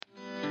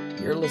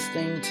You're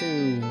listening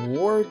to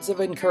Words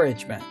of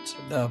Encouragement,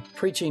 the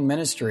preaching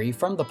ministry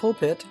from the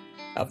pulpit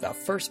of the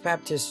First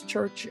Baptist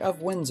Church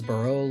of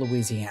Winsboro,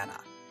 Louisiana.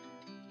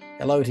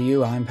 Hello to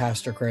you, I'm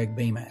Pastor Craig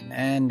Beeman,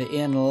 and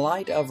in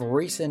light of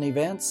recent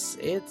events,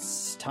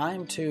 it's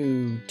time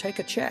to take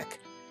a check.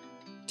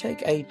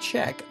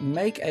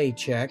 Make a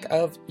check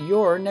of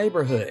your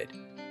neighborhood.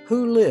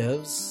 Who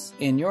lives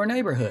in your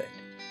neighborhood?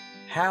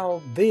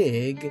 How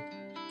big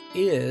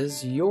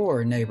is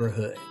your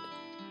neighborhood?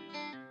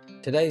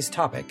 Today's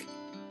topic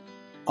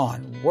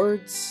on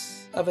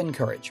Words of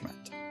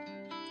Encouragement.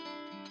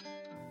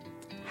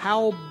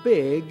 How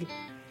big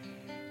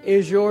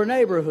is your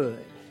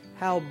neighborhood?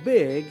 How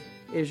big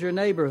is your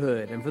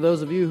neighborhood? And for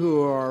those of you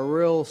who are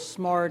real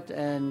smart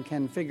and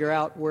can figure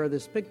out where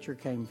this picture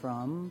came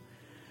from,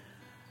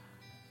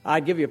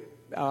 I'll give you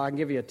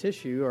a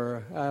tissue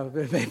or a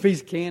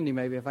piece of candy,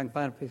 maybe, if I can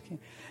find a piece of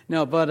candy.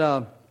 No,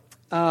 but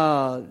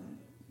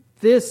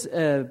this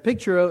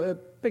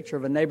picture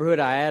of a neighborhood,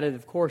 I added,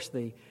 of course,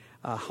 the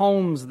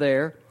homes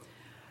there.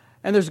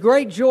 And there's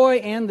great joy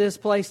in this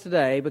place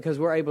today because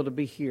we're able to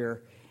be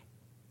here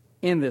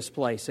in this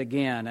place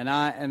again.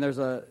 And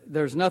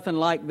there's nothing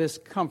like this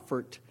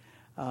comfort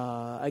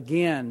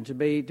again, to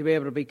be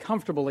able to be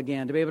comfortable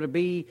again, to be able to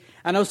be.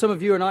 I know some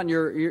of you are not in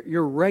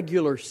your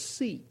regular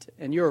seat,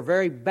 and you're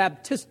very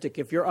Baptistic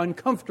if you're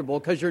uncomfortable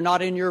because you're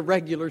not in your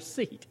regular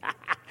seat.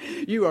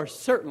 You are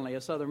certainly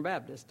a Southern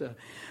Baptist,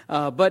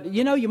 but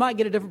you might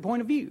get a different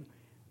point of view,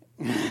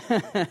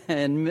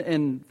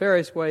 in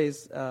various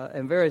ways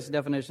and various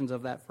definitions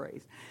of that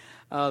phrase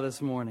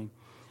this morning.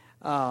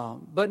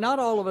 But not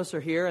all of us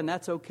are here, and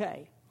that's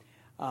okay,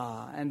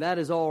 and that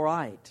is all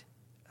right.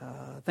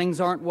 Things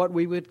aren't what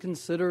we would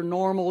consider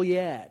normal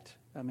yet.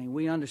 I mean,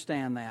 we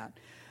understand that.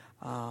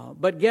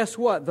 But guess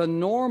what? The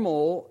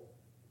normal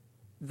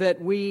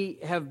that we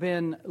have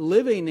been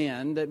living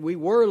in, that we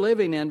were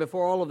living in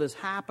before all of this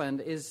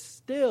happened, is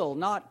still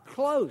not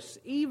close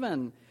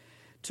even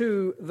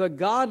to the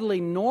godly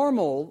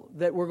normal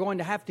that we're going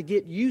to have to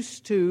get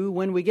used to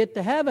when we get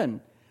to heaven.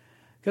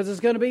 Because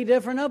it's going to be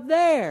different up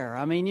there.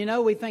 I mean,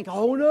 we think,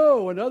 oh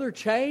no, another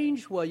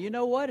change? Well, you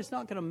know what? It's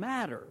not going to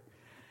matter.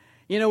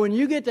 When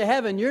you get to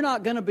heaven, you're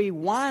not going to be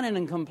whining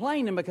and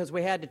complaining because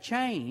we had to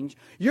change.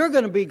 You're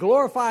going to be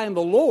glorifying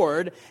the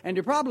Lord, and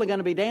you're probably going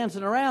to be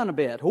dancing around a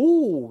bit.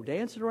 Ooh,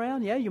 dancing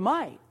around? Yeah, you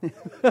might.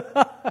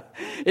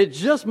 It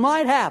just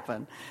might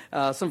happen.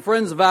 Some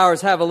friends of ours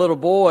have a little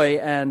boy,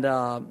 and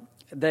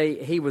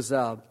he was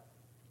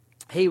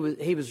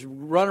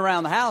running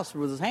around the house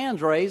with his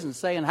hands raised and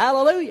saying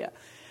hallelujah.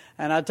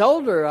 And I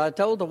told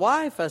the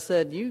wife, I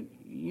said,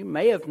 you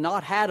may have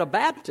not had a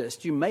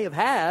Baptist. You may have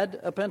had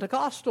a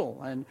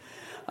Pentecostal. And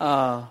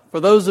for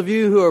those of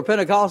you who are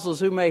Pentecostals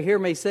who may hear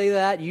me say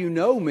that, you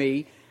know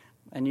me,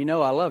 and you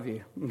know I love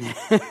you.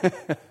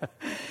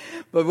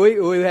 But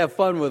we have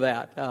fun with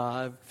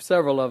that.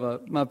 Several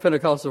of my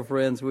Pentecostal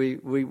friends,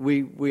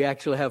 we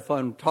actually have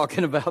fun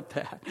talking about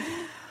that.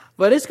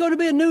 But it's going to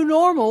be a new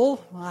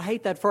normal. I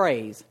hate that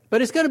phrase.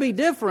 But it's going to be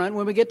different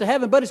when we get to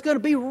heaven. But it's going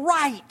to be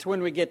right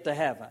when we get to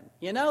heaven.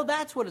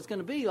 That's what it's going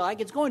to be like.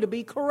 It's going to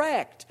be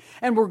correct.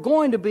 And we're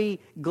going to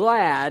be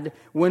glad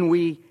when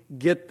we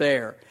get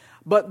there.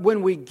 But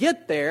when we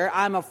get there,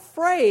 I'm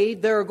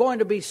afraid there are going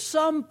to be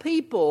some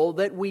people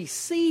that we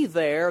see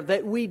there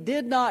that we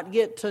did not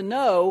get to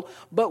know,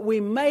 but we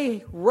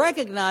may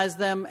recognize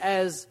them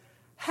as,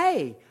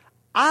 hey,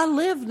 I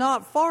live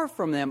not far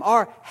from them.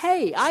 Or,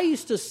 hey, I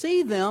used to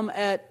see them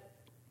at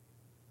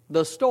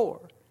the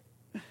store.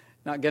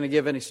 Not going to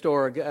give any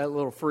store a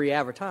little free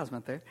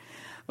advertisement there.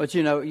 But,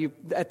 you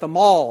at the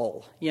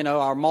mall,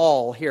 our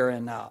mall here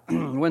in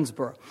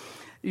Winsboro.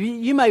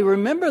 You may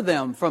remember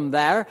them from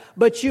there,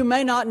 but you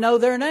may not know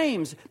their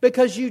names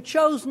because you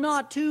chose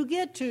not to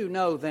get to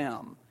know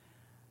them.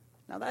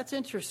 Now, that's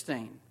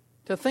interesting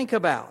to think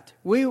about.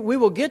 We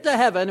will get to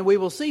heaven and we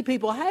will see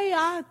people, hey,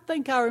 I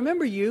think I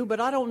remember you, but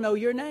I don't know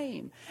your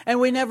name. And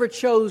we never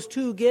chose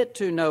to get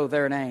to know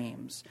their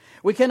names.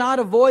 We cannot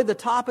avoid the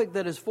topic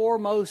that is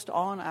foremost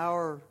on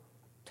our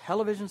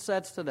television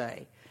sets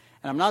today.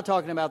 And I'm not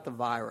talking about the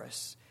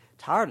virus.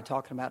 Tired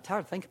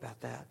to think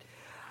about that.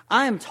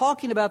 I am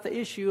talking about the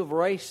issue of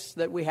race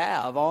that we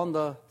have on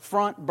the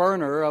front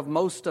burner of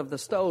most of the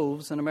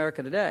stoves in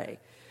America today.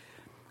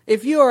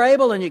 If you are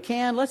able and you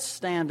can, let's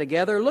stand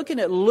together. Looking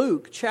at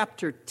Luke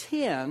chapter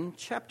 10.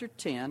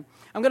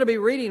 I'm going to be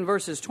reading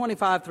verses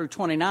 25 through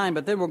 29,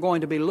 but then we're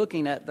going to be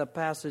looking at the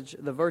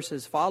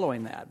verses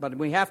following that. But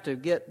we have to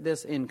get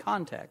this in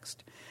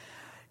context.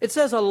 It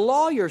says, a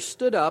lawyer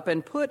stood up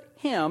and put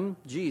him,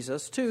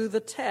 Jesus, to the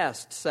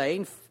test,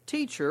 saying,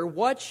 Teacher,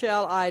 what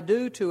shall I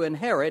do to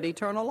inherit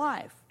eternal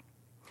life?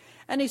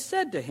 And he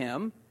said to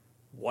him,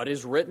 What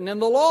is written in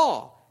the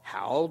law?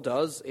 How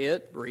does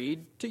it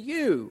read to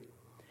you?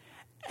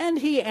 And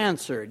he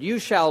answered, You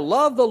shall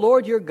love the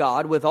Lord your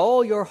God with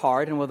all your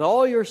heart and with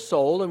all your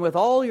soul and with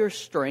all your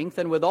strength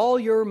and with all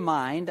your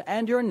mind,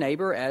 and your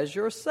neighbor as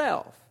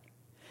yourself.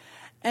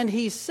 And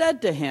he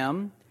said to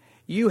him,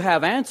 You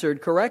have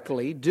answered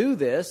correctly. Do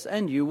this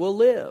and you will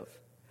live.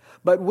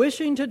 But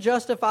wishing to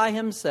justify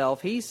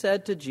himself, he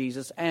said to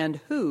Jesus,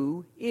 "And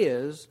who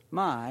is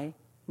my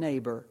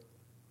neighbor?"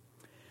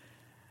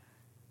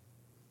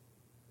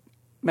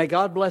 May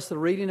God bless the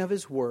reading of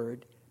His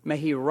Word. May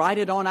He write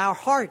it on our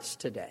hearts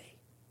today.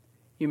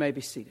 You may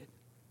be seated.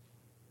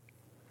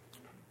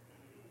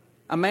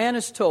 A man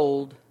is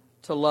told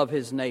to love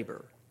his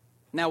neighbor.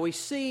 Now we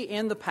see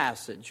in the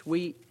passage,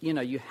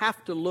 you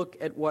have to look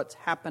at what's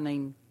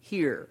happening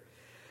here.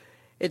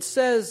 It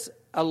says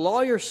a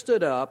lawyer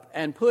stood up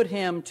and put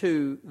him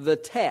to the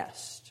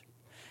test.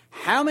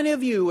 How many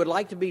of you would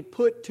like to be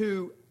put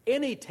to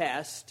any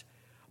test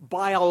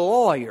by a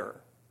lawyer?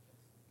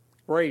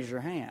 Raise your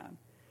hand.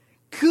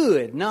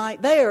 Good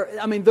night.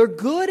 They're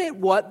good at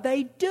what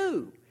they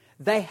do.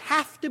 They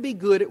have to be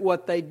good at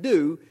what they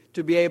do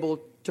to be able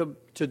to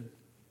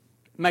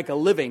make a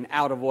living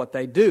out of what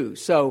they do.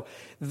 So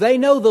they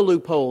know the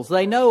loopholes.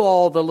 They know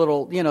all the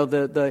little,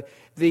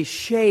 the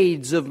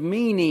shades of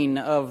meaning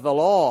of the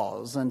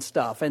laws and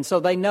stuff. And so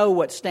they know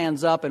what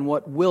stands up and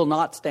what will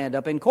not stand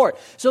up in court.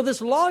 So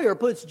this lawyer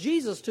puts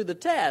Jesus to the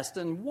test.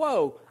 And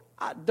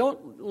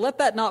don't let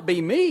that not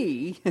be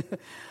me.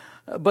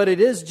 But it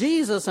is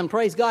Jesus, and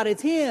praise God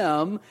it's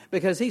Him,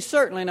 because He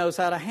certainly knows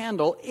how to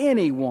handle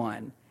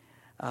anyone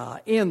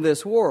in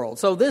this world.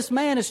 So this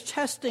man is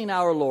testing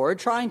our Lord,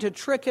 trying to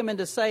trick Him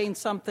into saying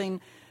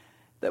something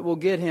that will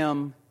get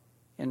Him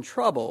in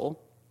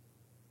trouble.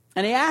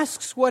 And he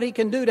asks what he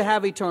can do to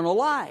have eternal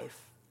life.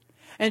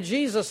 And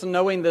Jesus,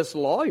 knowing this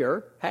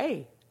lawyer,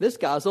 hey, this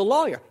guy's a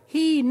lawyer.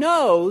 He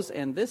knows,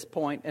 in this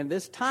point, and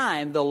this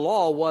time, the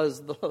law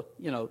was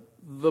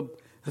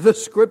the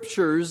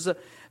Scriptures,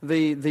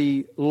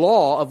 the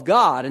law of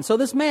God. And so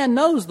this man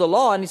knows the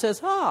law, and he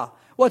says,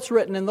 what's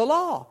written in the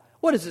law?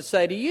 What does it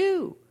say to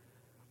you?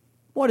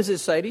 What does it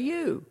say to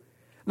you?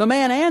 The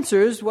man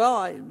answers, well,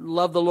 I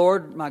love the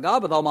Lord my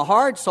God with all my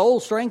heart,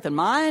 soul, strength, and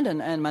mind,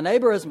 and my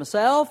neighbor as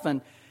myself.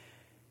 And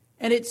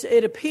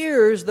it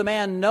appears the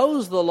man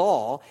knows the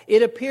law.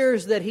 It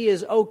appears that he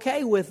is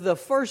okay with the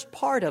first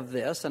part of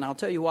this, and I'll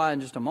tell you why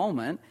in just a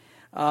moment.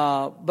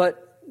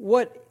 But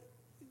what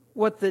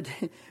the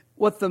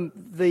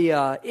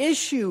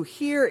issue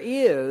here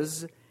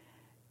is,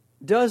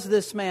 does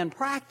this man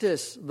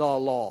practice the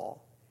law?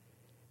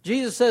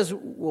 Jesus says,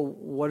 well,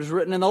 what is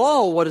written in the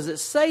law? What does it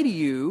say to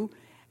you?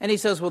 And he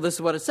says, well, this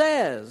is what it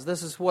says.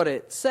 This is what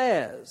it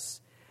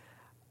says.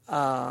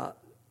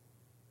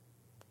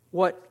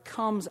 What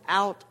comes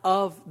out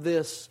of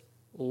this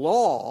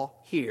law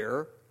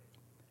here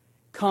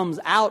comes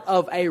out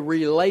of a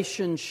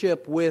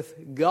relationship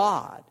with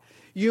God.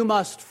 You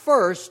must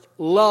first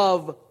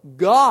love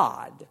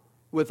God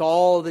with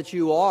all that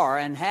you are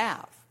and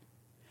have.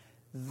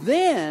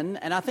 Then,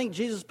 and I think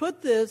Jesus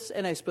put this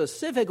in a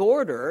specific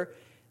order,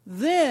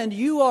 then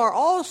you are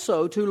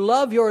also to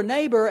love your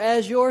neighbor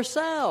as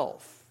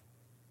yourself.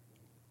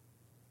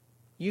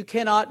 You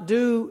cannot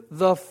do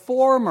the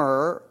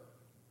former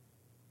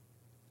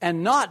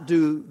and not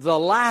do the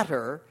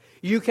latter.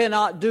 You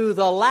cannot do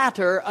the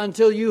latter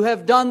until you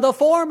have done the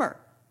former.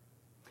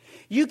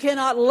 You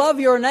cannot love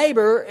your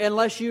neighbor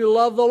unless you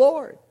love the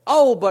Lord.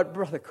 Oh, but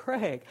Brother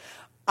Craig,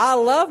 I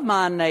love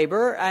my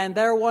neighbor and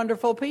they're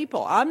wonderful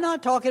people. I'm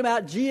not talking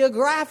about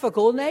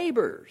geographical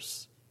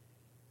neighbors.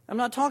 I'm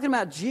not talking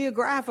about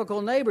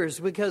geographical neighbors,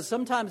 because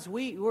sometimes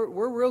we're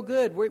real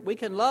good. We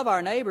can love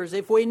our neighbors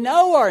if we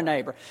know our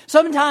neighbor.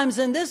 Sometimes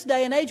in this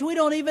day and age, we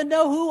don't even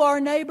know who our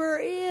neighbor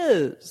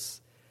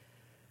is.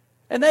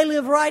 And they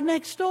live right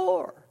next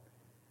door.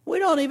 We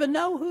don't even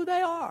know who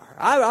they are.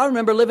 I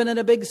remember living in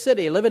a big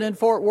city, living in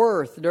Fort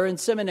Worth during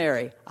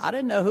seminary. I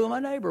didn't know who my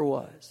neighbor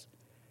was.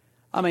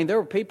 I mean, there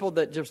were people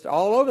that just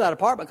all over that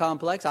apartment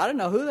complex, I didn't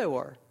know who they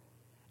were.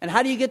 And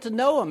how do you get to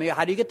know them?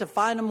 How do you get to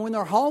find them when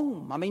they're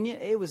home? I mean,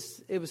 it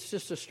was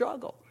just a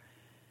struggle.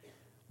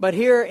 But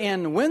here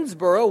in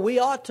Winnsboro, we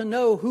ought to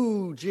know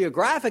who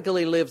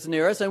geographically lives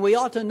near us, and we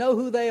ought to know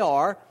who they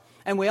are,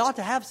 and we ought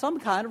to have some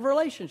kind of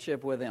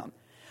relationship with them.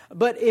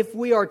 But if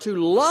we are to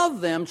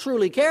love them,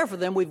 truly care for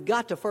them, we've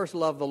got to first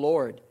love the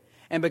Lord.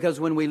 And because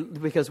when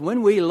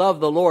we love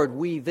the Lord,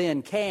 we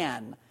then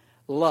can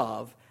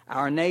love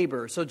our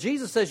neighbor. So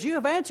Jesus says, you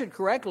have answered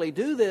correctly,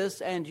 do this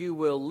and you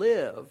will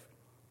live.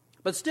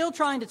 But still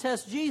trying to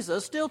test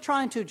Jesus, still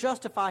trying to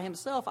justify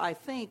himself, I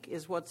think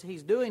is what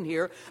he's doing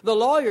here. The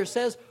lawyer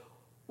says,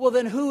 well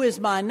then who is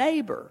my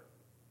neighbor?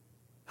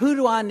 Who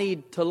do I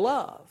need to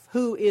love?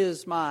 Who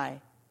is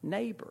my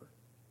neighbor?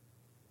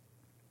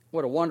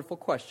 What a wonderful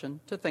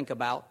question to think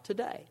about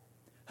today.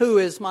 Who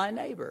is my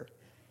neighbor?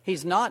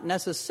 He's not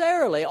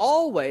necessarily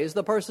always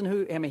the person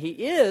who,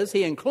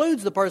 he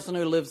includes the person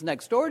who lives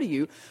next door to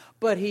you,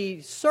 but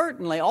he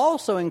certainly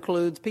also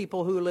includes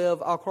people who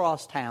live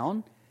across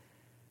town,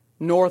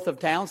 north of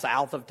town,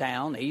 south of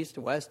town, east,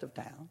 west of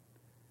town.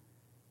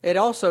 It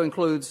also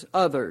includes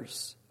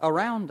others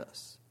around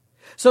us.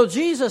 So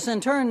Jesus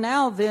in turn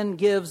now then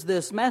gives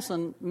this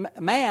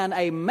man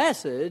a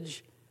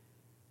message,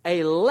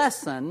 a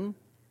lesson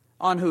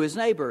on who his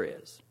neighbor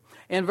is.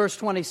 In verse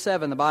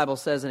 27, the Bible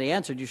says, and he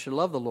answered, you should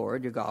love the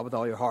Lord your God with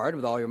all your heart,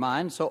 with all your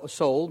mind,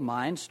 soul,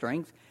 mind,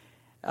 strength,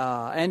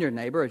 and your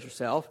neighbor as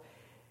yourself.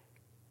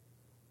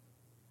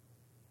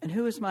 And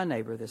who is my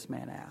neighbor, this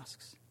man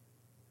asks.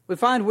 We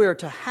find we are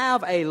to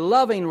have a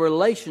loving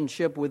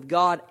relationship with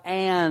God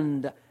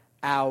and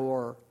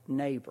our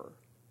neighbor.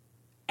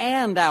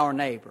 And our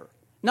neighbor,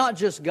 not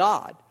just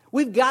God.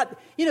 We've got,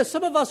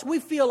 some of us, we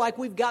feel like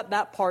we've got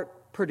that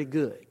part pretty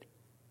good.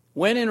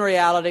 When in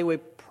reality, we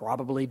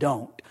probably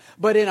don't.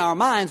 But in our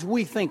minds,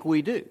 we think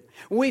we do.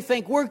 We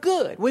think we're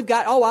good. We've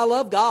got, I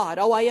love God.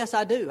 Yes,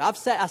 I do. I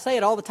say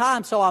it all the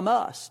time, so I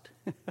must.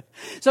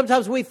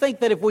 Sometimes we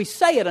think that if we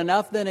say it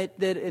enough, then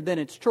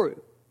it's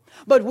true.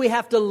 But we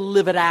have to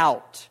live it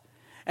out.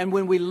 And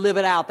when we live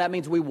it out, that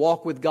means we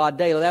walk with God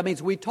daily. That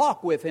means we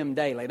talk with Him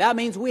daily. That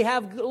means we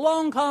have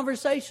long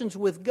conversations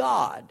with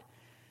God.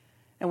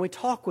 And we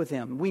talk with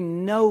Him. We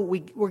know,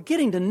 we're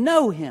getting to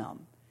know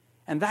Him.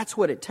 And that's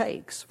what it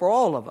takes for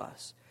all of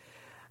us.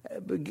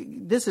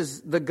 This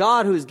is the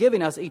God who is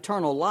giving us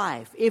eternal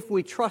life if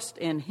we trust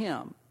in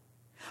Him.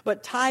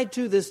 But tied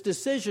to this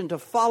decision to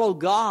follow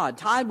God,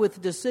 tied with the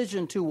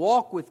decision to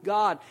walk with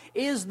God,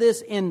 is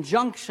this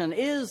injunction,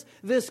 is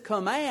this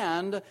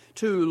command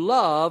to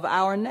love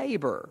our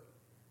neighbor.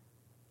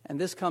 And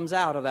this comes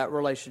out of that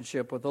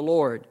relationship with the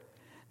Lord.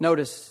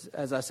 Notice,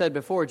 as I said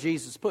before,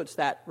 Jesus puts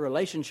that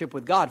relationship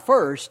with God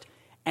first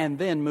and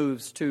then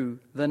moves to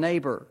the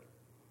neighbor.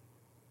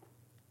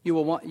 You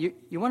want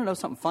to know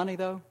something funny,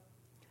 though?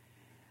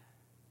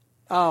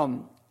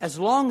 As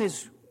long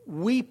as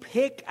we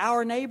pick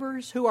our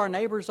neighbors, who our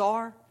neighbors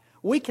are,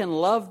 we can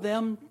love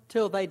them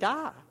till they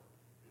die.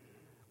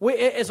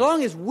 As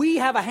long as we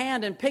have a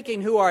hand in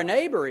picking who our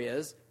neighbor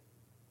is,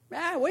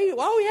 we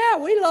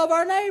love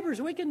our neighbors.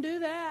 We can do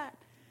that.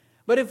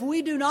 But if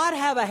we do not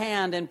have a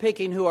hand in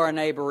picking who our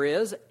neighbor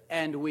is,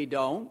 and we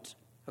don't,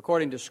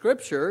 according to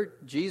Scripture,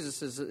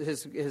 Jesus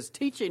is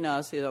teaching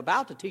us, He's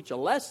about to teach a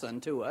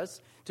lesson to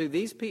us, to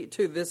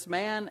this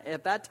man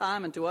at that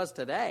time and to us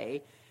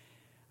today.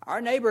 Our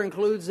neighbor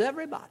includes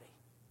everybody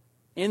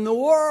in the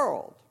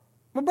world.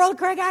 Well, Brother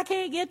Craig, I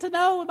can't get to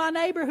know my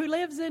neighbor who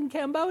lives in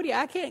Cambodia.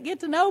 I can't get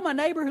to know my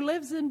neighbor who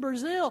lives in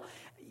Brazil.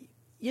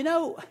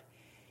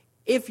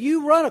 If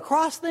you run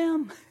across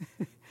them,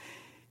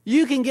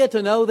 you can get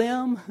to know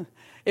them.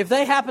 If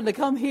they happen to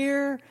come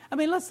here,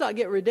 let's not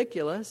get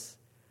ridiculous,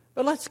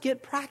 but let's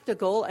get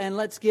practical and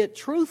let's get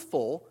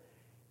truthful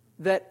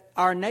that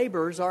our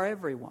neighbors are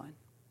everyone.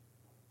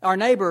 Our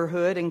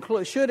neighborhood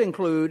should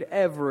include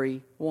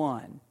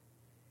everyone.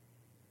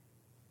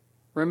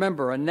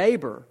 Remember, a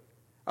neighbor,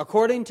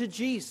 according to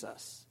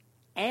Jesus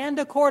and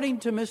according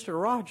to Mr.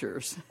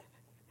 Rogers,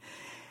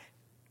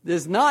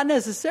 is not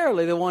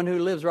necessarily the one who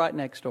lives right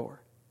next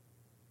door.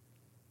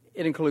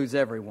 It includes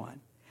everyone.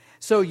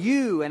 So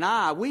you and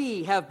I,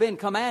 we have been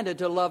commanded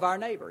to love our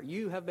neighbor.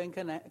 You have been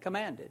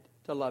commanded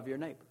to love your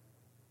neighbor.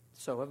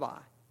 So have I.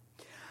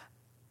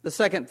 The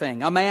second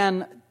thing, a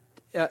man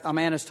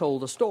is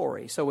told a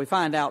story. So we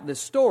find out this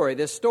story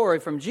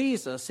from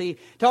Jesus. He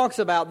talks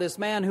about this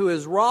man who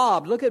is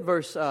robbed. Look at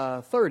verse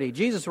 30.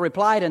 Jesus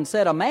replied and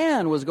said, a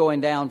man was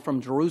going down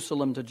from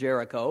Jerusalem to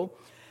Jericho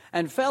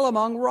and fell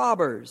among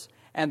robbers.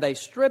 And they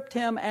stripped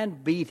him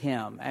and beat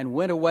him and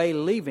went away,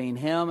 leaving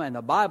him. And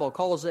the Bible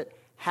calls it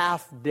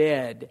half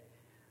dead.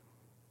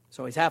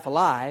 So he's half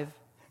alive.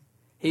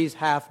 He's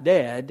half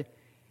dead.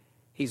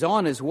 He's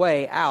on his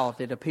way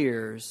out, it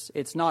appears.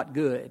 It's not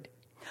good.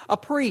 A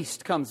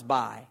priest comes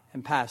by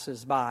and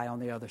passes by on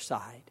the other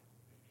side.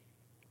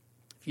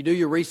 If you do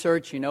your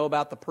research, you know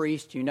about the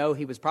priest. You know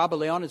he was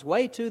probably on his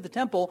way to the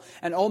temple.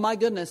 And oh my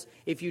goodness,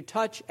 if you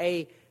touch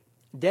a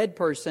dead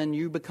person,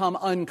 you become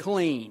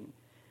unclean.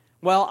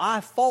 Well, I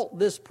fault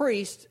this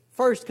priest,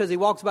 first, because he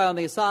walks by on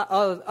the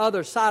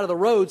other side of the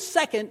road.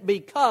 Second,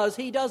 because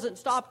he doesn't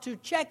stop to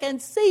check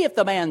and see if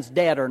the man's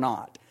dead or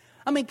not.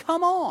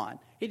 Come on.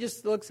 He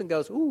just looks and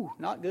goes, ooh,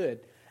 not good.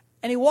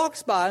 And he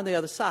walks by on the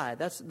other side.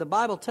 The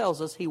Bible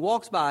tells us he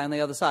walks by on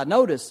the other side.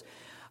 Notice,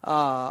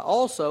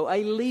 also,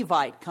 a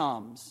Levite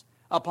comes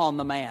upon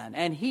the man,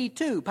 and he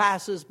too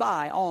passes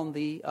by on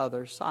the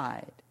other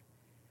side.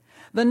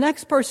 The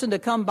next person to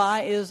come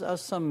by is a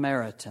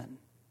Samaritan.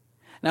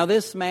 Now,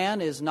 this man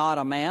is not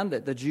a man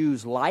that the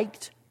Jews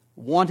liked,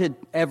 wanted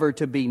ever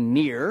to be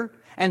near,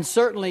 and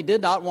certainly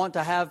did not want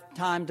to have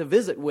time to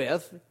visit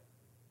with.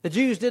 The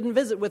Jews didn't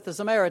visit with the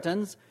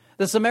Samaritans.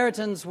 The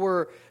Samaritans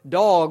were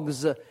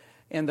dogs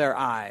in their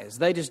eyes.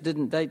 They just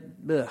didn't, they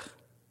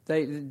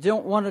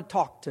don't want to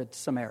talk to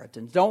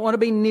Samaritans, don't want to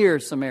be near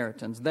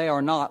Samaritans. They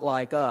are not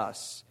like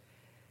us.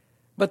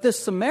 But this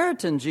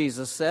Samaritan,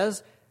 Jesus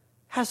says,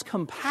 has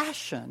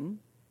compassion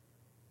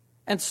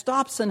and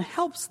stops and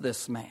helps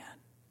this man.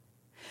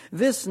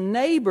 This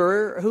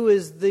neighbor, who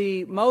is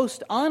the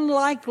most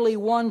unlikely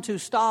one to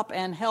stop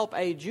and help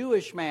a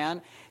Jewish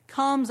man,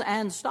 comes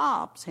and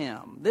stops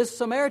him. This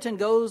Samaritan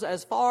goes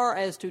as far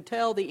as to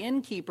tell the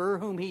innkeeper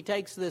whom he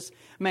takes this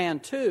man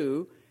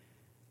to,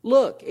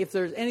 look, if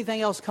there's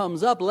anything else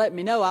comes up, let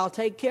me know, I'll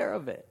take care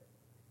of it.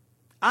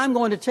 I'm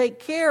going to take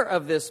care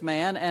of this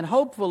man, and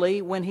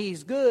hopefully when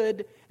he's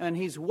good and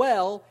he's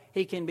well,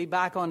 he can be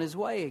back on his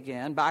way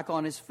again, back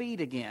on his feet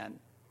again.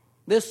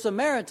 This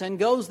Samaritan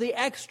goes the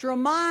extra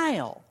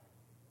mile.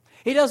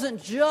 He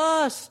doesn't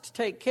just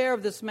take care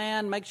of this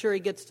man, make sure he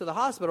gets to the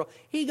hospital.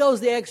 He goes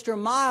the extra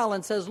mile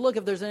and says, look,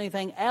 if there's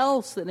anything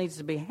else that needs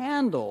to be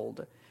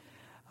handled.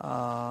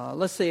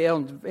 Let's see,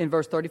 in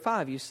verse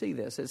 35, you see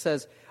this. It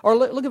says, or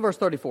look at verse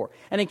 34.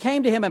 And he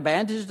came to him and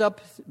bandaged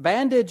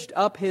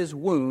up his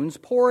wounds,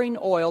 pouring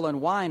oil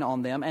and wine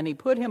on them. And he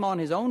put him on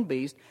his own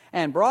beast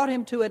and brought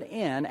him to an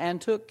inn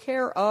and took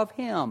care of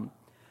him.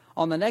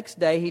 On the next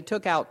day, he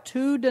took out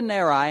 2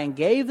 denarii and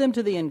gave them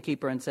to the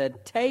innkeeper and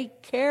said,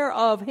 take care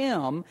of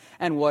him,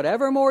 and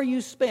whatever more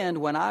you spend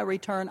when I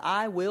return,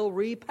 I will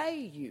repay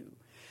you.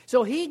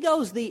 So he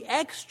goes the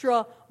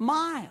extra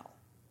mile.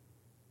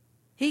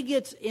 He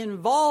gets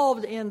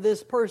involved in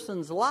this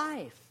person's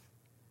life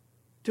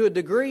to a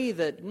degree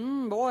that,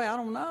 boy, I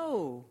don't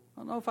know.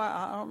 I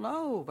don't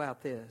know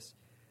about this.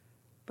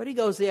 But he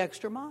goes the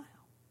extra mile.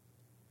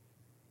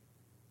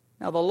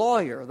 Now, the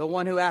lawyer, the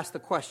one who asked the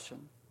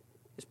question,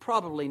 is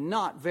probably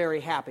not very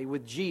happy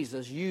with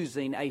Jesus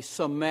using a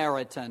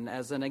Samaritan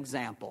as an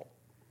example.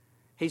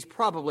 He's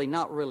probably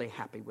not really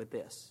happy with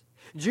this.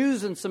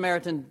 Jews and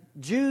Samaritans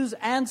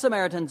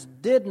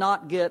did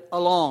not get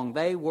along.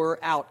 They were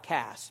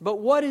outcasts. But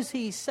what is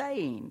he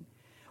saying?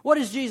 What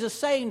is Jesus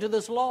saying to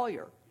this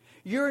lawyer?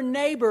 Your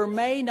neighbor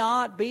may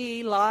not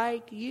be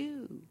like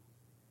you.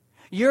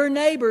 Your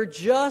neighbor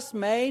just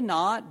may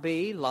not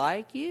be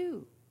like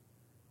you.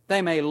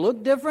 They may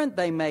look different.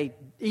 They may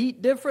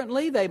eat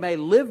differently. They may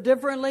live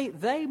differently.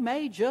 They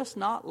may just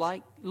not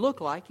look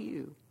like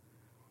you.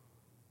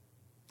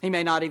 He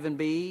may not even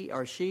be,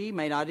 or she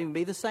may not even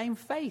be the same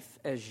faith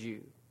as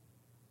you,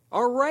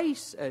 or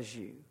race as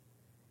you.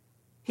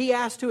 He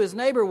asked who his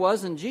neighbor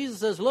was, and Jesus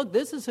says, look,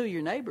 this is who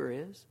your neighbor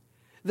is.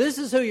 This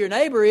is who your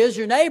neighbor is.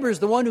 Your neighbor is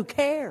the one who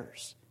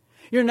cares.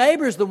 Your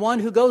neighbor is the one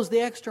who goes the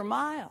extra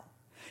mile.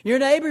 Your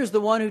neighbor is the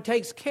one who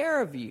takes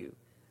care of you.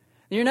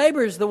 Your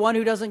neighbor is the one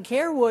who doesn't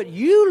care what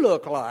you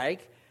look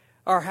like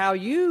or how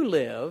you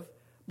live,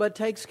 but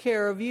takes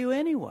care of you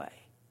anyway.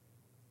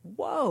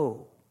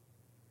 Whoa.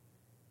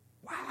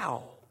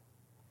 Wow.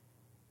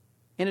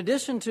 In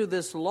addition to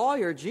this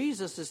lawyer,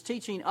 Jesus is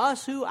teaching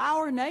us who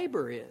our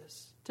neighbor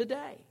is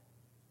today.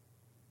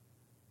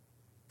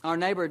 Our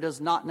neighbor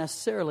does not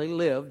necessarily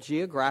live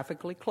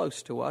geographically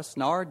close to us,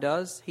 nor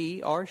does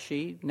he or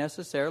she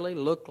necessarily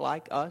look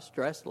like us,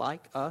 dress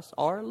like us,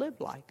 or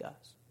live like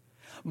us.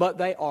 But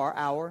they are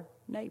our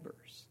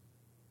neighbors.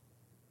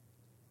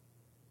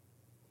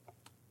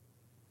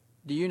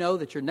 Do you know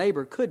that your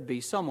neighbor could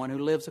be someone who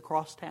lives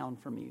across town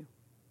from you?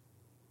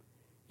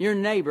 Your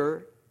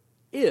neighbor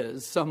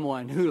is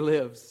someone who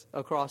lives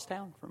across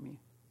town from you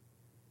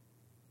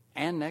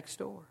and next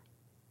door.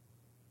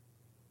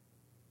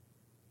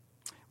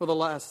 Well, the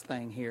last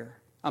thing here,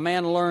 a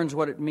man learns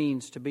what it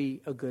means to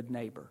be a good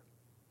neighbor.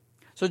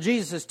 So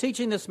Jesus is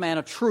teaching this man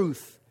a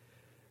truth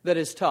that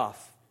is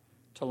tough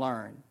to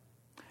learn.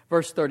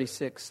 Verse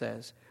 36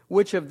 says,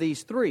 which of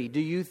these 3 do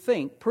you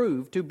think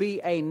proved to be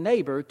a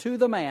neighbor to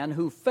the man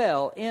who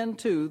fell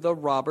into the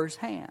robber's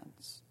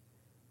hands?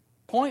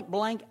 Point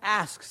blank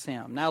asks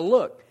him. Now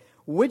look,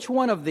 which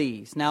one of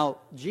these? Now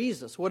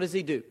Jesus, what does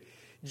he do?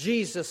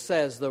 Jesus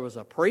says there was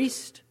a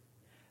priest,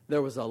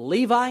 there was a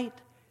Levite,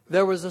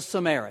 there was a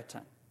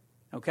Samaritan.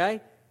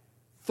 Okay?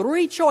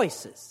 3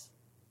 choices.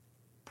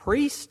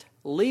 Priest,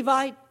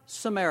 Levite,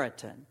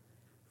 Samaritan.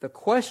 The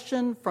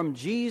question from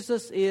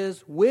Jesus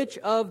is, which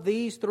of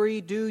these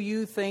 3 do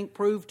you think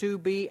proved to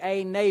be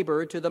a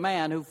neighbor to the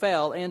man who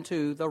fell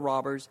into the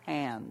robber's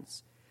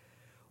hands?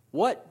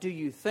 What do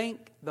you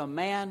think the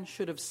man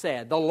should have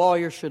said, the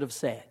lawyer should have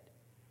said?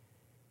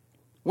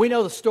 We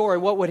know the story.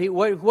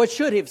 What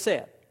should he have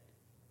said?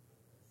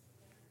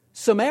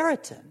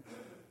 Samaritan.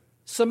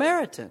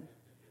 Samaritan.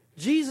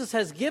 Jesus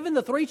has given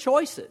the 3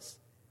 choices.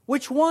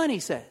 Which one, he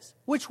says?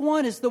 Which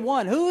one is the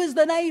one? Who is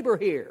the neighbor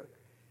here?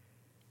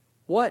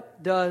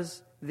 What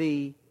does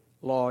the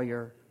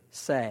lawyer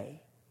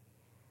say?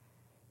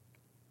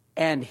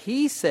 And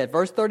he said,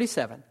 verse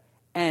 37,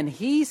 and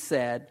he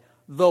said,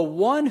 the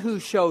one who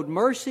showed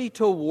mercy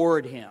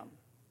toward him.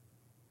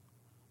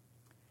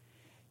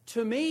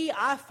 To me,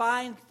 I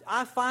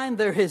find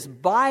there is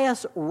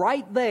bias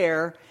right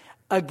there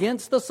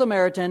against the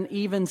Samaritan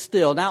even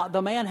still. Now,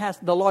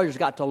 the lawyer's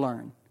got to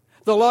learn.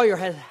 The lawyer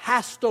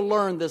has to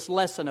learn this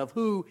lesson of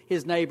who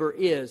his neighbor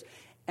is.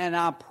 And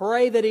I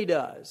pray that he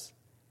does.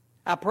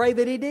 I pray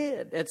that he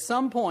did at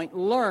some point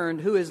learned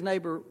who his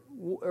neighbor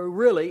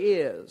really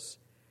is.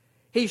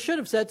 He should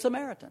have said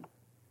Samaritan.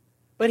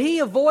 But he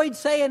avoids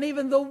saying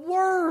even the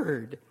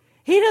word.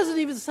 He doesn't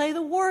even say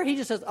the word. He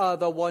just says,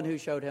 the one who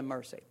showed him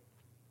mercy.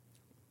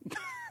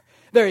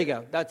 There you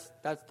go.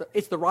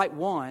 It's the right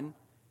one.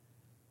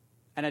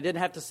 And I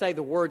didn't have to say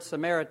the word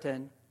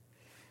Samaritan.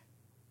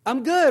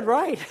 I'm good,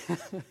 right?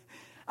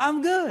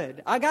 I'm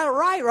good. I got it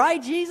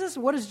right, Jesus?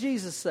 What does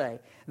Jesus say?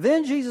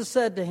 Then Jesus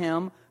said to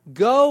him,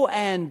 go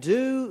and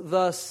do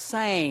the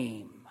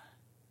same.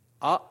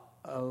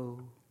 Uh-oh.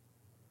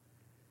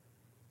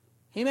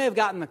 He may have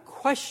gotten the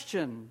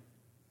question,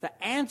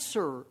 the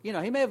answer, he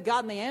may have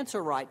gotten the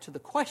answer right to the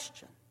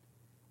question.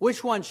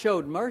 Which one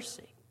showed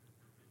mercy?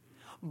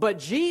 But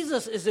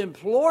Jesus is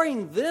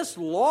imploring this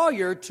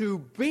lawyer to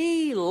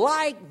be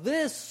like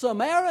this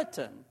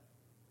Samaritan.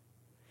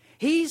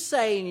 He's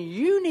saying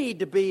you need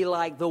to be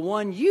like the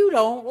one you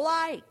don't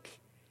like.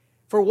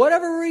 For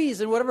whatever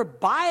reason, whatever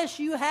bias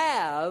you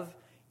have,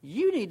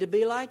 you need to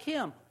be like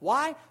him.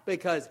 Why?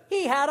 Because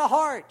he had a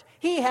heart.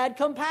 He had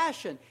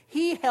compassion.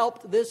 He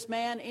helped this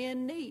man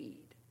in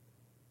need,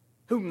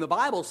 whom the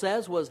Bible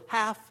says was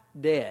half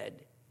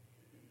dead.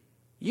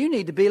 You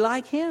need to be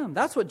like him.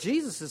 That's what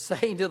Jesus is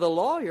saying to the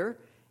lawyer.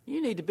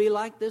 You need to be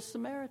like this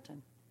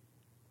Samaritan.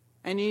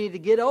 And you need to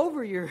get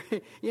over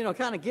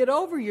get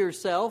over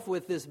yourself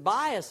with this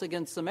bias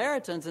against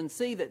Samaritans and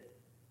see that,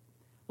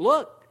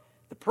 look,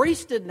 the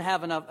priest didn't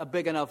have a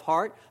big enough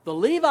heart. The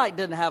Levite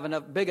didn't have a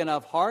big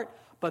enough heart.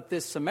 But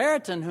this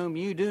Samaritan whom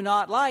you do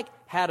not like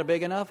had a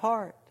big enough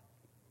heart.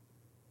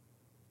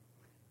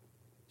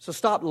 So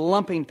stop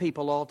lumping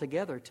people all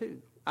together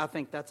too. I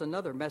think that's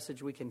another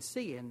message we can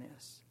see in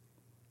this.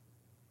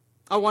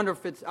 I wonder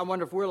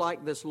if we're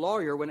like this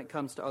lawyer when it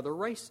comes to other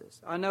races.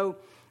 I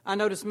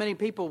notice many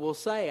people will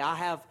say, I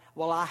have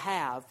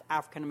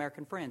African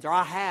American friends, or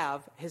I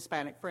have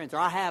Hispanic friends, or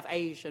I have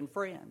Asian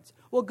friends.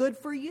 Well, good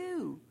for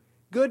you.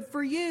 Good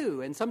for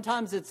you. And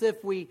sometimes it's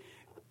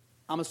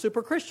I'm a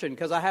super Christian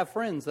because I have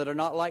friends that are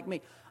not like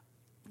me.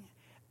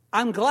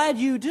 I'm glad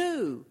you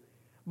do.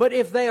 But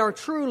if they are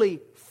truly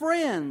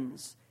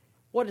friends,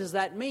 what does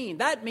that mean?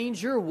 That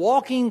means you're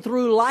walking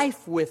through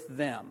life with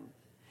them.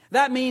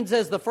 That means,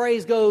 as the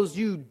phrase goes,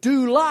 you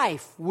do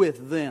life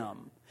with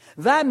them.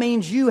 That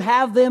means you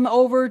have them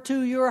over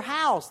to your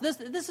house.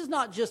 This is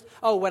not just,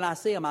 when I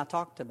see them, I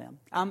talk to them.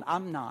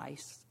 I'm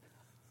nice.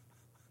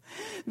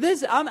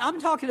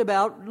 I'm talking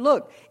about,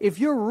 look, if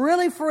you're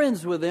really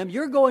friends with them,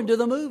 you're going to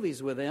the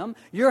movies with them,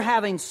 you're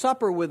having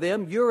supper with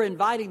them, you're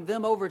inviting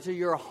them over to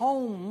your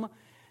home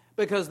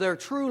because they're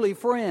truly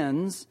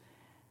friends.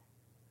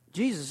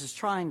 Jesus is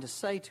trying to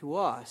say to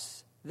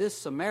us, this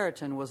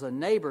Samaritan was a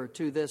neighbor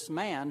to this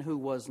man who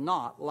was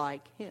not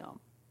like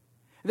him.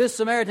 This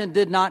Samaritan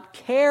did not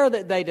care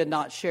that they did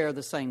not share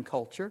the same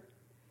culture.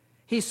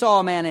 He saw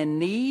a man in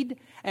need,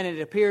 and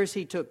it appears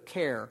he took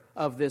care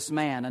of this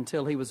man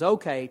until he was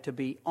okay to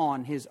be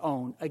on his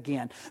own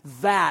again.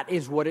 That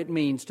is what it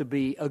means to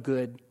be a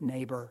good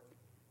neighbor.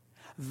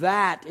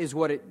 That is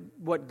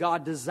what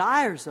God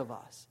desires of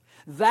us.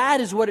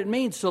 That is what it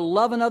means to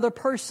love another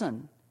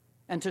person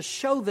and to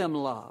show them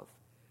love.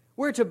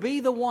 We're to be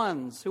the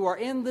ones who are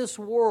in this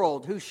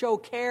world who show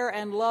care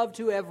and love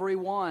to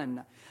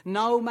everyone,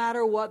 no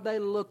matter what they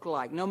look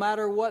like, no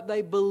matter what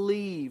they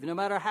believe, no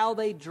matter how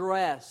they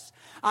dress.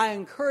 I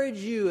encourage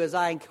you, as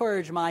I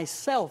encourage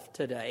myself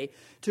today,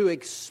 to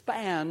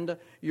expand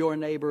your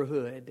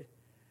neighborhood.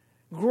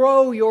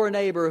 Grow your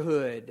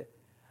neighborhood.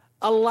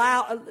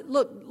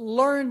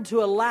 Learn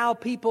to allow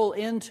people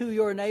into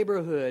your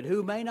neighborhood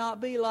who may not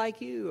be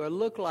like you or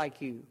look like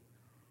you.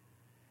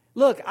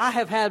 Look, I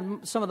have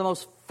had some of the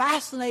most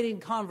fascinating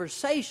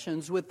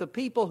conversations with the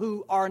people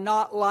who are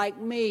not like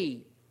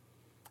me.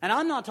 And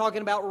I'm not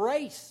talking about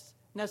race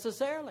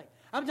necessarily.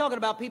 I'm talking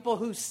about people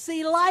who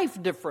see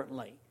life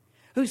differently,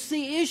 who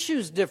see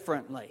issues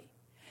differently.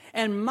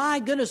 And my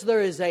goodness, there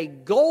is a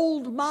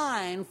gold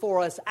mine for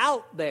us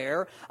out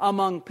there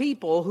among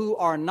people who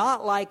are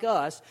not like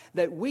us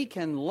that we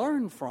can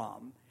learn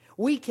from.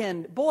 We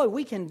can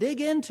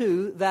dig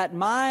into that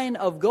mine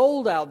of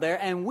gold out there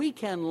and we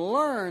can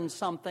learn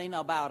something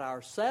about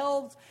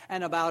ourselves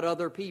and about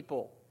other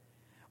people.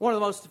 One of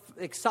the most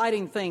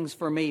exciting things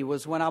for me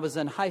was when I was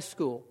in high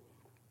school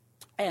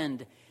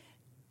and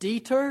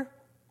Dieter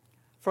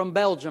from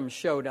Belgium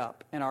showed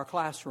up in our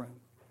classroom.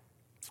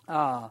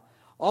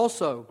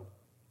 Also,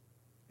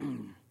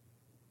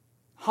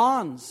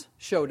 Hans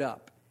showed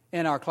up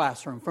in our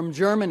classroom from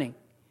Germany.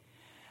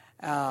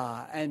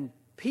 And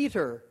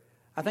Peter,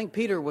 I think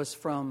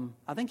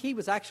he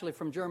was actually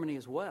from Germany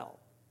as well.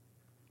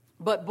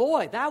 But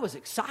boy, that was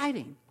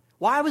exciting.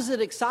 Why was it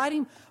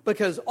exciting?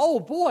 Because,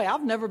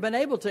 I've never been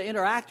able to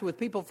interact with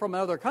people from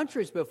other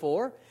countries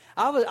before.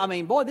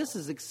 This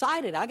is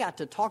exciting. I got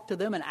to talk to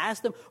them and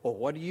ask them, well,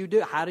 what do you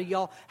do?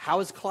 How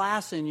is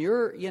class in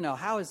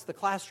how is the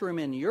classroom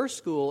in your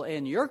school,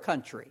 in your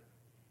country?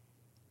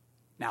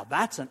 Now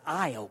that's an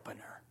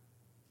eye-opener.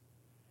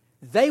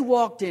 They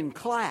walked in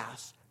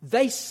class,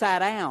 they sat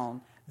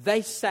down,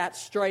 they sat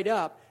straight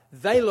up,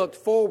 they looked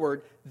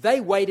forward,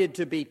 they waited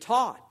to be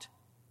taught.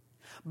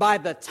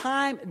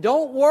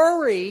 Don't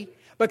worry,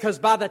 because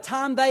by the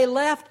time they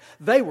left,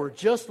 they were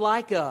just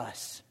like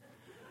us.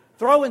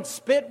 Throwing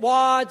spit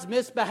wads,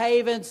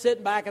 misbehaving,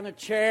 sitting back in the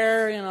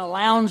chair,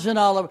 lounging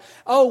all over.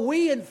 Oh,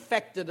 we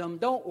infected them,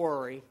 don't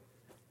worry.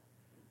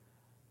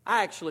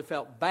 I actually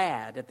felt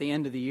bad at the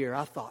end of the year.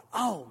 I thought,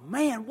 oh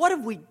man, what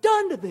have we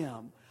done to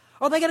them?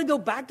 Are they going to go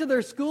back to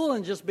their school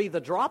and just be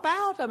the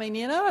dropout? I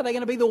mean, are they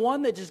going to be the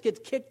one that just gets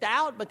kicked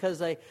out because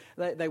they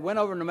went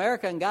over to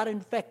America and got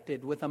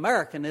infected with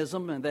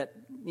Americanism and that,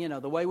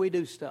 the way we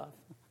do stuff?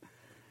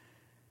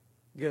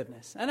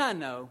 Goodness. And I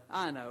know.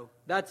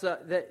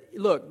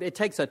 Look, it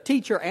takes a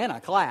teacher and a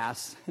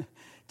class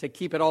to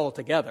keep it all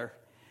together.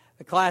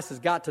 The class has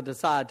got to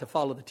decide to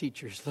follow the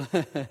teachers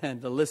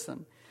and to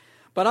listen.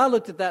 But I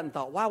looked at that and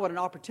thought, wow, what an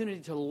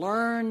opportunity to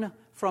learn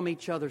from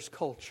each other's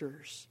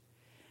cultures.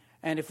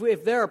 And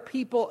if there are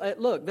people,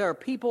 there are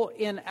people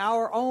in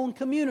our own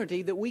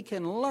community that we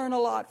can learn a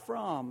lot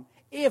from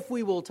if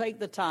we will take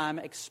the time,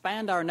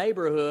 expand our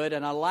neighborhood,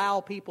 and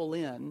allow people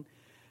in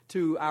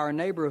to our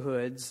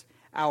neighborhoods,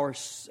 our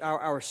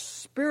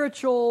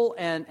spiritual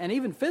and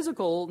even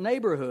physical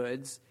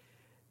neighborhoods,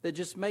 that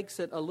just makes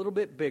it a little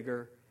bit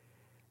bigger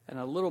and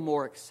a little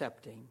more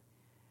accepting.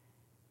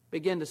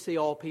 Begin to see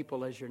all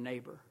people as your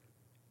neighbor.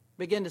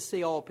 Begin to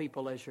see all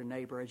people as your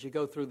neighbor as you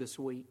go through this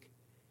week.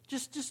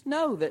 Just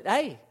know that,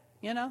 hey,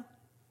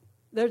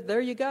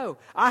 there you go.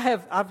 I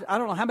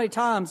don't know how many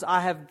times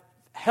I have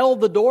held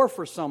the door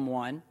for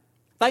someone.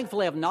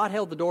 Thankfully, I've not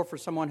held the door for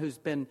someone who's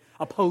been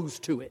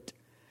opposed to it,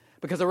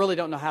 because I really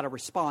don't know how to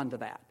respond to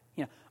that.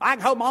 I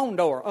can hold my own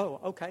door. Oh,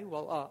 okay,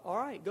 well, all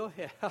right, go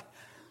ahead.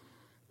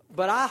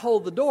 But I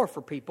hold the door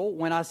for people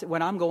when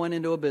I'm going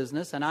into a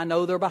business and I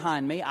know they're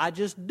behind me. I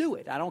just do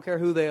it. I don't care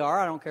who they are.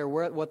 I don't care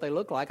what they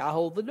look like. I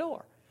hold the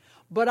door.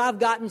 But I've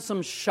gotten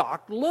some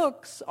shocked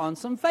looks on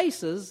some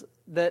faces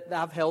that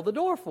I've held the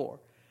door for.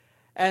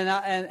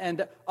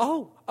 Well,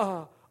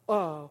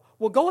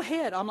 go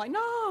ahead. I'm like,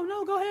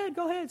 no,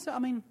 go ahead. So,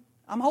 I'm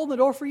holding the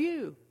door for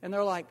you. And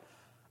they're like,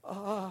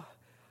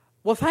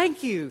 well,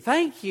 thank you.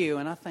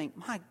 And I think,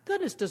 my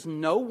goodness, does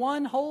no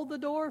one hold the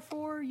door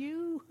for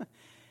you?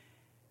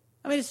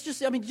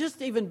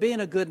 Just even being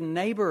a good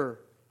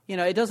neighbor,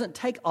 it doesn't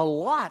take a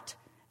lot.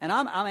 And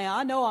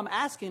I know I'm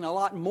asking a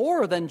lot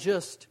more than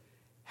just,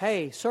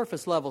 hey,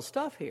 surface level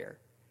stuff here.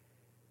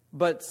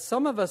 But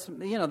some of us,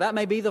 that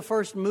may be the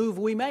first move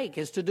we make,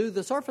 is to do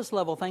the surface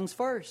level things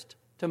first,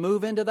 to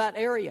move into that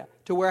area,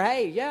 to where,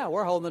 hey, yeah,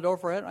 we're holding the door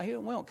for it. We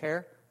don't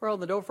care. We're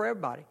holding the door for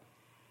everybody.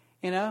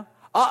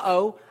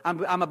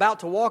 I'm about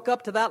to walk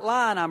up to that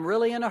line. I'm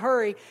really in a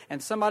hurry,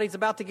 and somebody's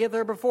about to get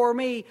there before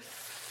me.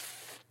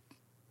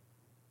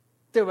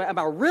 Am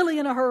I really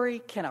in a hurry?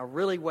 Can I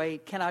really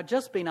wait? Can I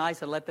just be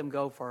nice and let them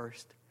go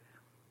first?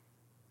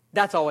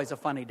 That's always a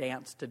funny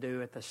dance to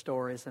do at the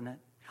store, isn't it?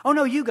 Oh,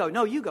 no, you go.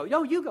 No, you go.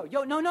 No, you go.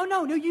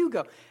 No, you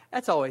go.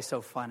 That's always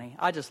so funny.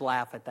 I just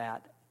laugh at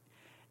that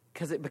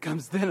because it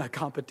becomes then a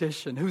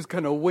competition. Who's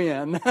going to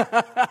win?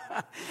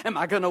 Am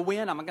I going to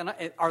win?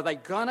 Are they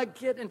going to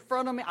get in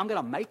front of me? I'm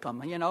going to make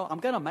them, I'm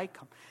going to make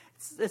them.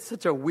 It's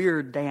such a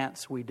weird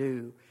dance we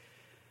do.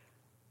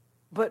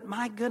 But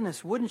my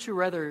goodness, wouldn't you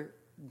rather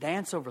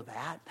dance over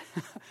that?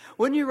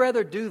 Wouldn't you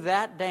rather do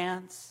that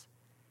dance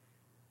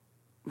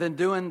than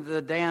doing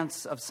the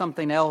dance of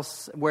something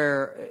else,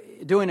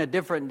 doing a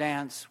different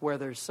dance where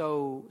there's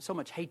so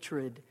much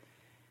hatred,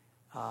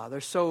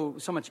 there's so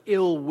much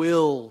ill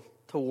will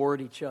toward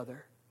each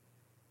other?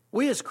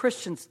 We as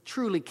Christians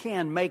truly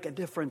can make a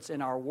difference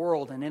in our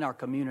world and in our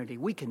community.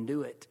 We can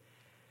do it.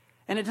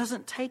 And it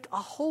doesn't take a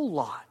whole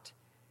lot.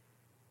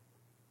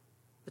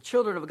 The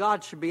children of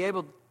God should be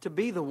able to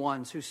be the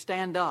ones who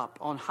stand up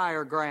on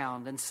higher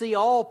ground and see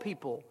all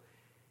people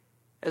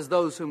as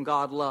those whom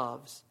God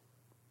loves,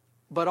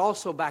 but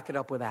also back it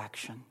up with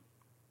action.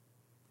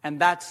 And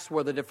that's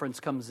where the difference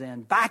comes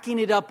in. Backing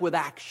it up with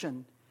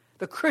action.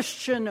 The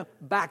Christian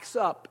backs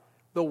up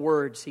the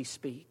words he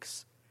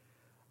speaks.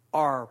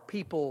 Our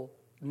people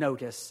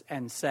notice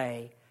and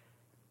say,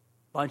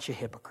 bunch of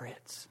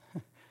hypocrites.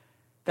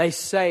 They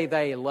say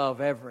they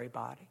love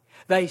everybody.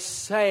 They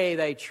say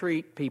they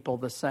treat people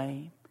the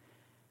same.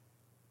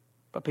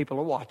 But people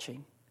are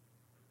watching.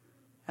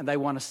 And they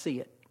want to see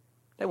it.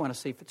 They want to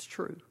see if it's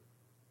true.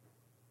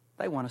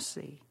 They want to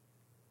see,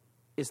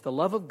 is the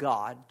love of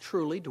God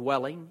truly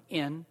dwelling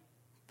in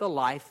the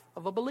life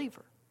of a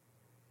believer?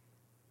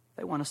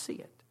 They want to see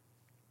it.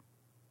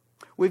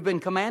 We've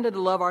been commanded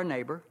to love our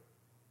neighbor.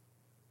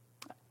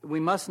 We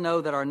must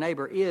know that our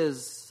neighbor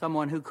is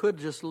someone who could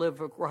just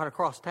live right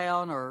across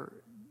town or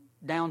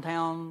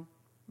downtown,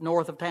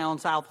 north of town,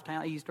 south of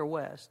town, east or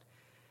west.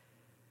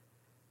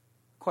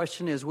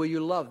 Question is, will you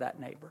love that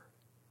neighbor?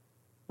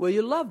 Will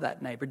you love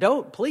that neighbor?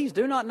 Please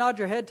do not nod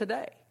your head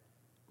today.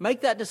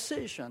 Make that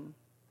decision.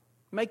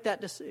 Make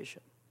that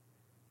decision.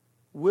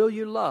 Will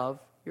you love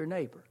your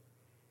neighbor?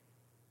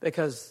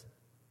 Because,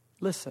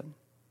 listen,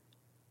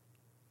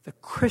 the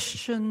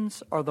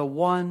Christians are the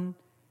ones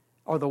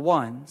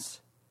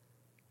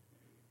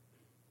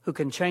who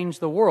can change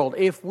the world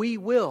if we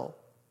will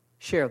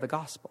share the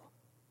gospel.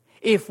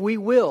 If we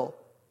will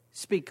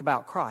speak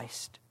about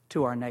Christ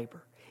to our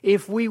neighbor.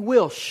 If we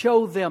will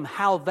show them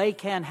how they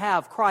can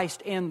have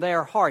Christ in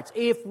their hearts.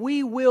 If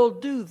we will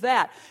do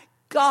that,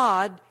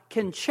 God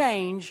can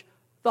change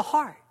the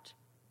heart.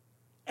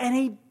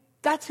 And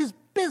that's His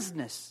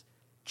business,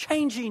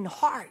 changing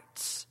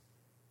hearts.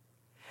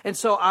 And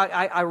so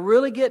I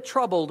really get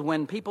troubled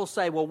when people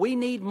say, well, we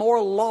need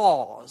more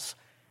laws.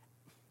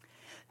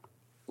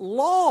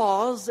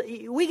 Laws,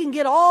 we can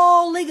get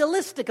all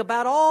legalistic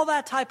about all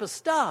that type of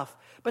stuff,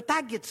 but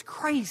that gets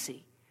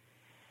crazy.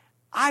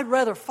 I'd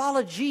rather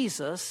follow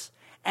Jesus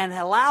and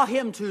allow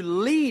Him to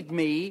lead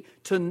me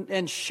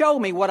and show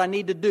me what I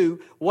need to do,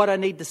 what I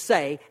need to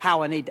say,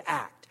 how I need to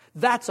act.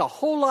 That's a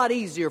whole lot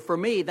easier for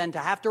me than to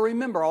have to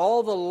remember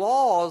all the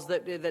laws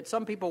that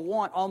some people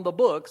want on the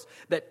books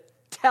that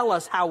tell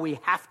us how we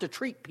have to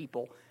treat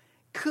people.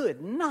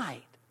 Good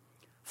night.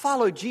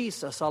 Follow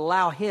Jesus.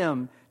 Allow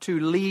Him to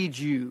lead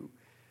you.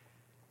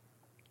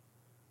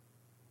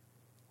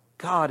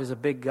 God is a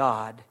big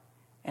God,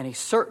 and He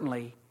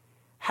certainly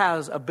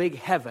has a big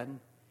heaven,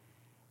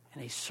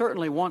 and He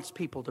certainly wants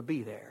people to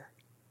be there.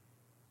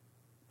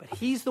 But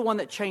He's the one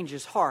that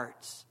changes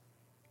hearts,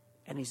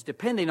 and He's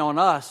depending on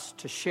us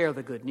to share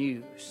the good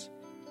news.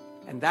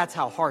 And that's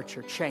how hearts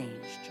are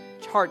changed.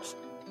 Hearts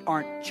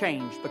aren't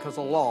changed because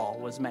a law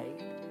was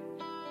made.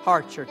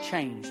 Hearts are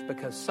changed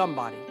because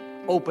somebody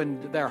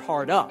opened their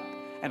heart up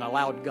and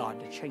allowed God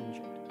to change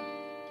it.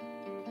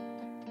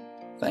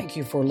 Thank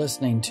you for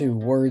listening to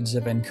Words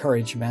of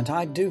Encouragement.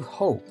 I do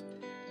hope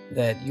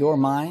that your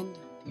mind,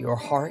 your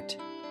heart,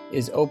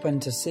 is open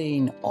to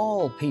seeing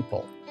all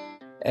people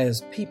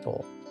as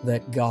people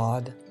that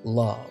God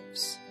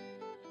loves.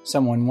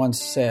 Someone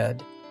once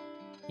said,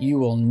 "You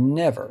will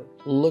never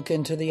look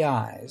into the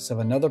eyes of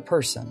another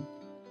person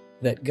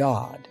that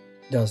God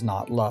does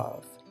not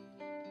love."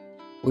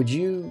 Would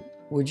you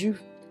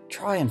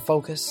try and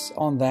focus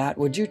on that?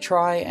 Would you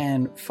try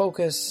and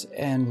focus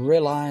and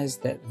realize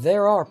that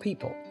there are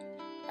people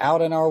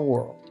out in our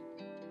world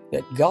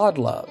that God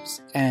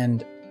loves,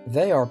 and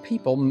they are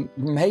people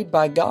made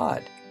by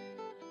God,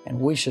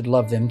 and we should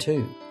love them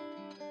too.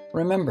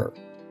 Remember,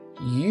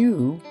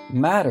 you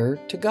matter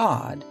to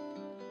God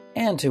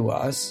and to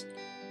us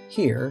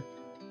here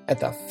at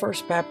the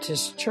First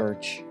Baptist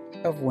Church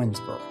of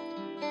Winnsboro.